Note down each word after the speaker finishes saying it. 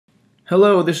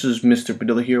Hello, this is Mr.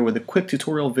 Padilla here with a quick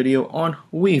tutorial video on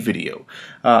WeVideo.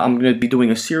 I'm going to be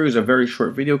doing a series of very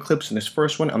short video clips. In this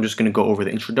first one, I'm just going to go over the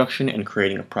introduction and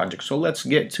creating a project. So let's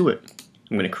get to it.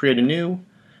 I'm going to create a new,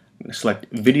 I'm going to select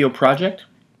Video Project,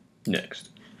 next.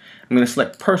 I'm going to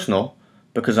select Personal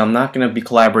because I'm not going to be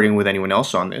collaborating with anyone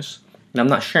else on this, and I'm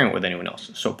not sharing it with anyone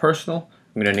else. So Personal,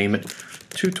 I'm going to name it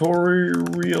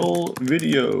Tutorial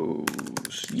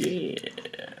Videos, yeah,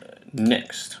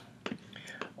 next.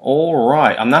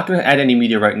 Alright, I'm not going to add any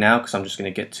media right now because I'm just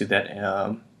going to get to that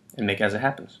and make it as it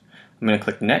happens. I'm going to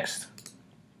click next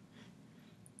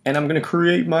and I'm going to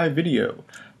create my video.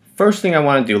 First thing I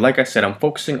want to do, like I said, I'm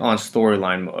focusing on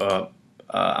timeline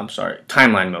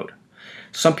mode.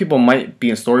 Some people might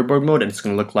be in storyboard mode and it's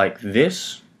going to look like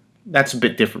this. That's a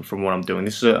bit different from what I'm doing.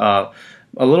 This is a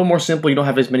little more simple. You don't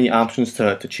have as many options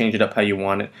to change it up how you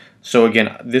want it. So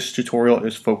again, this tutorial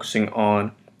is focusing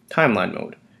on timeline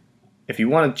mode. If you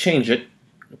want to change it,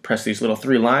 press these little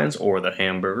three lines or the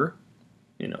hamburger,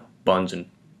 buns and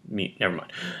meat, never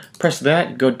mind. Press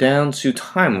that, go down to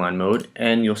timeline mode,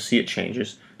 and you'll see it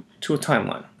changes to a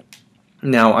timeline.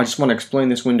 Now, I just want to explain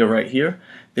this window right here.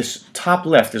 This top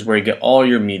left is where you get all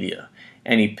your media.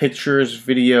 Any pictures,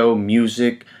 video,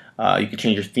 music, you can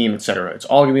change your theme, etc. It's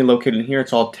all going to be located in here.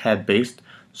 It's all tab-based,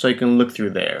 so you can look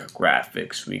through there.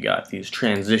 Graphics, we got these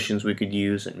transitions we could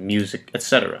use, and music,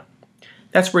 etc.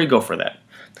 That's where you go for that.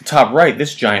 The top right,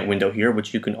 this giant window here,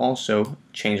 which you can also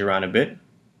change around a bit.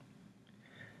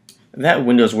 That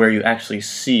window is where you actually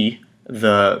see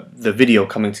the video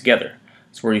coming together.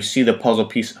 It's where you see the puzzle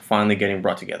piece finally getting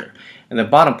brought together. And the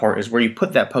bottom part is where you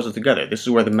put that puzzle together. This is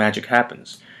where the magic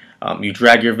happens. You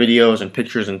drag your videos and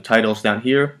pictures and titles down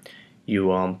here.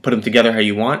 You put them together how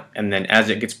you want, and then as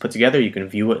it gets put together, you can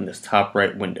view it in this top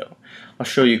right window. I'll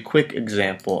show you a quick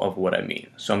example of what I mean.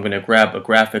 So I'm going to grab a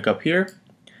graphic up here.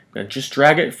 I'm going to just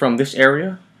drag it from this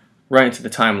area right into the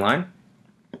timeline.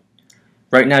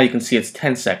 Right now you can see it's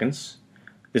 10 seconds.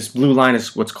 This blue line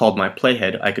is what's called my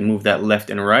playhead. I can move that left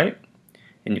and right,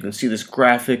 and you can see this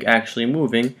graphic actually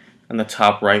moving in the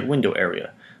top right window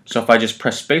area. So if I just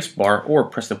press spacebar or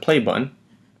press the play button,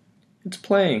 it's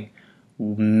playing.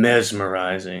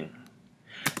 Mesmerizing.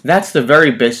 That's the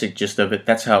very basic gist of it.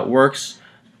 That's how it works.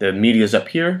 The media is up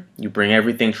here. You bring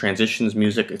everything, transitions,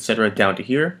 music, etc. down to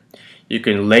here. You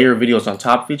can layer videos on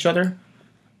top of each other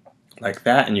like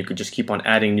that, and you could just keep on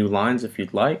adding new lines if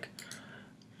you'd like.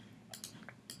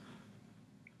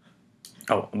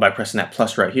 Oh, by pressing that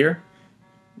plus right here,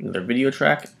 another video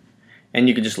track, and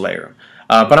you can just layer them.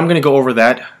 But I'm going to go over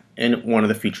that in one of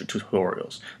the future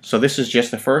tutorials. So this is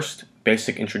just the first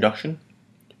basic introduction.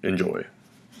 Enjoy.